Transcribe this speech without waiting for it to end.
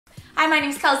Hi, my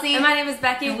name is Kelsey. And my name is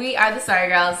Becky. And we are the Sorry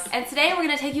Girls. And today we're going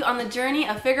to take you on the journey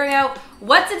of figuring out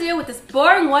what to do with this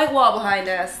boring white wall behind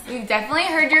us. We've definitely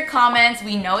heard your comments.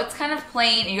 We know it's kind of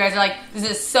plain, and you guys are like, this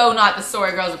is so not the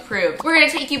Sorry Girls approved. We're going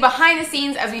to take you behind the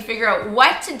scenes as we figure out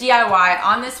what to DIY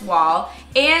on this wall,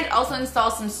 and also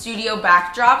install some studio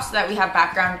backdrops so that we have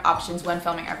background options when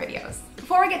filming our videos.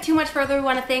 Before we get too much further, we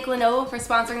want to thank Lenovo for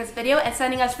sponsoring this video and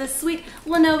sending us this sweet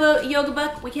Lenovo Yoga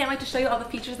Book. We can't wait to show you all the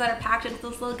features that are packed into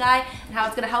this little guy and how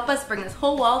it's going to help us bring this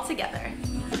whole wall together.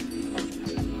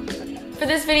 For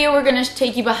this video, we're going to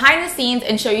take you behind the scenes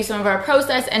and show you some of our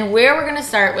process and where we're going to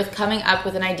start with coming up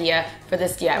with an idea for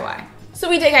this DIY. So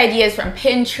we take ideas from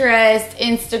Pinterest,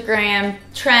 Instagram,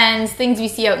 trends, things we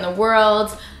see out in the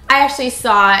world. I actually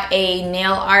saw a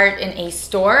nail art in a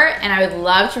store and I would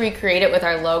love to recreate it with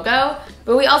our logo,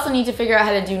 but we also need to figure out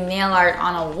how to do nail art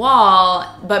on a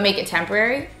wall but make it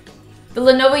temporary. The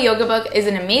Lenovo Yoga Book is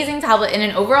an amazing tablet and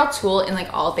an overall tool in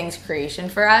like all things creation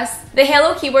for us. The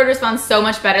Halo keyboard responds so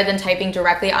much better than typing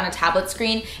directly on a tablet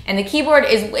screen, and the keyboard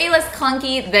is way less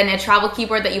clunky than a travel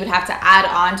keyboard that you would have to add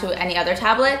on to any other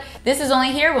tablet. This is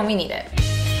only here when we need it.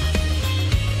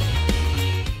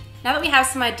 Now that we have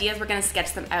some ideas, we're going to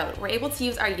sketch them out. We're able to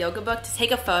use our yoga book to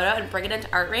take a photo and bring it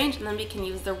into Art Range, and then we can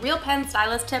use the Real Pen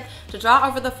stylus tip to draw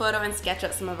over the photo and sketch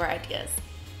out some of our ideas.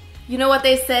 You know what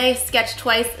they say, sketch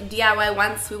twice, DIY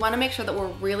once. We want to make sure that we're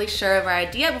really sure of our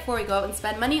idea before we go out and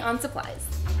spend money on supplies.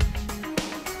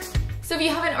 So if you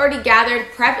haven't already gathered,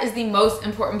 prep is the most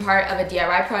important part of a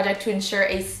DIY project to ensure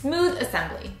a smooth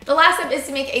assembly. The last step is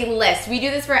to make a list. We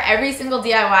do this for every single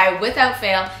DIY without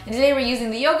fail, and today we're using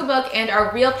the Yoga Book and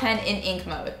our Real Pen in ink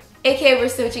mode. AKA we're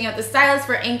switching out the stylus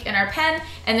for ink in our pen,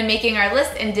 and then making our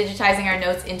list and digitizing our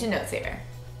notes into NoteSaver.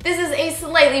 This is a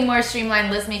slightly more streamlined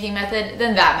list making method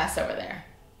than that mess over there.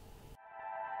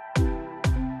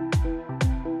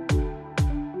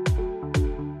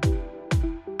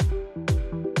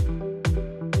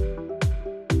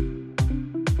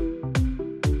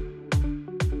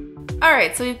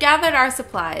 Alright, so we've gathered our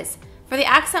supplies. For the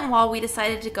accent wall, we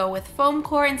decided to go with foam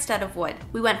core instead of wood.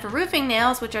 We went for roofing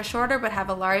nails, which are shorter but have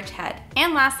a large head.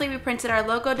 And lastly, we printed our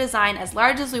logo design as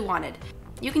large as we wanted.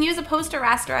 You can use a poster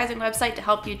rasterizing website to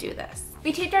help you do this.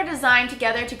 We taped our design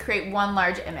together to create one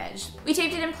large image. We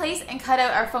taped it in place and cut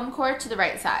out our foam core to the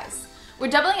right size. We're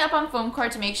doubling up on foam core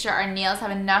to make sure our nails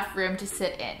have enough room to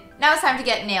sit in. Now it's time to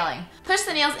get nailing. Push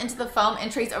the nails into the foam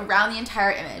and trace around the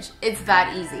entire image. It's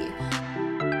that easy.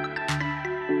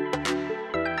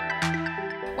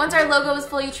 Once our logo is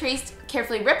fully traced,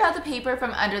 carefully rip out the paper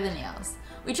from under the nails.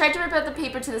 We tried to rip out the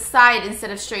paper to the side instead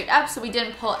of straight up so we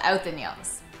didn't pull out the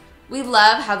nails. We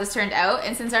love how this turned out,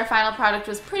 and since our final product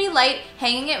was pretty light,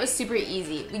 hanging it was super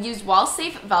easy. We used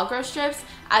wall-safe Velcro strips,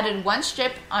 added one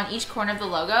strip on each corner of the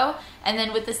logo, and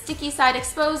then with the sticky side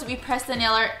exposed, we pressed the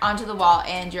nail art onto the wall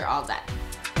and you're all done.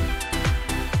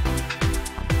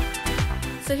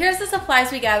 So here's the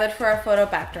supplies we gathered for our photo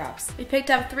backdrops. We picked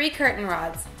up 3 curtain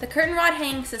rods. The curtain rod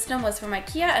hanging system was from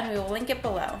IKEA and we will link it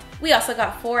below. We also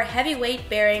got 4 heavyweight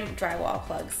bearing drywall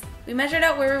plugs. We measured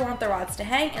out where we want the rods to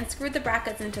hang and screwed the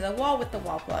brackets into the wall with the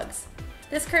wall plugs.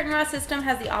 This curtain rod system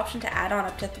has the option to add on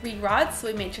up to 3 rods, so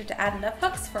we made sure to add enough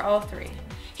hooks for all 3.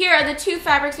 Here are the 2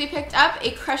 fabrics we picked up,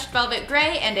 a crushed velvet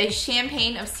gray and a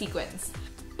champagne of sequins.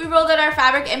 We rolled out our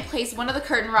fabric and placed one of the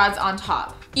curtain rods on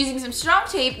top. Using some strong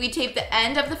tape, we taped the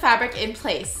end of the fabric in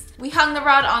place. We hung the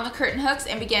rod on the curtain hooks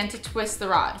and began to twist the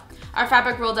rod. Our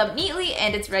fabric rolled up neatly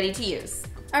and it's ready to use.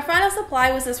 Our final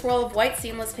supply was this roll of white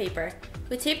seamless paper.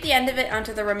 We taped the end of it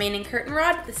onto the remaining curtain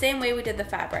rod the same way we did the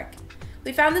fabric.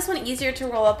 We found this one easier to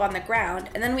roll up on the ground,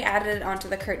 and then we added it onto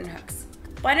the curtain hooks.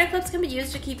 Binder clips can be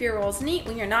used to keep your rolls neat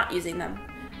when you're not using them.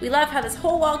 We love how this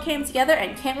whole wall came together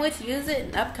and can't wait to use it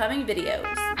in upcoming videos.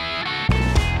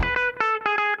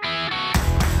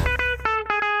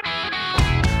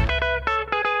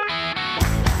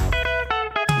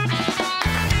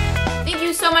 Thank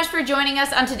you so much for joining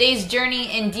us on today's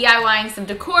journey in DIYing some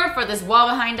decor for this wall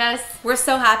behind us. We're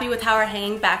so happy with how our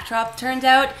hanging backdrop turned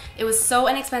out. It was so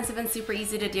inexpensive and super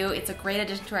easy to do. It's a great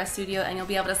addition to our studio and you'll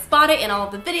be able to spot it in all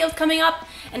of the videos coming up.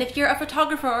 And if you're a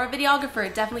photographer or a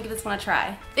videographer, definitely give this one a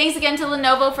try. Thanks again to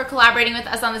Lenovo for collaborating with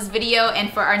us on this video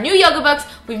and for our new yoga books.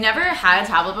 We've never had a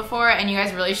tablet before and you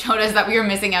guys really showed us that we were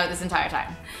missing out this entire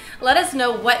time. Let us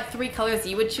know what 3 colors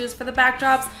you would choose for the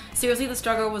backdrops. Seriously, the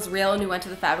struggle was real and we went to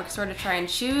the fabric store to try and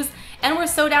choose. And we're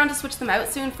so down to switch them out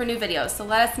soon for new videos, so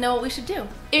let us know what we should do.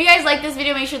 If you guys like this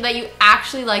video, make sure that you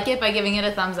actually like it by giving it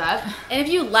a thumbs up. And if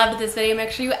you loved this video, make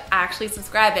sure you actually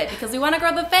subscribe it because we want to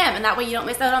grow the fam and that way you don't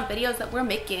miss out on videos that we're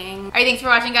making. Alright, thanks for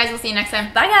watching guys. We'll see you next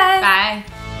time. Bye guys! Bye.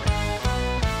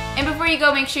 And before you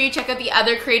go, make sure you check out the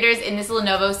other creators in this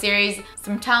Lenovo series.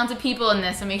 Some talented people in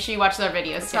this, so make sure you watch their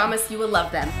videos too. Promise you will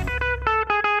love them.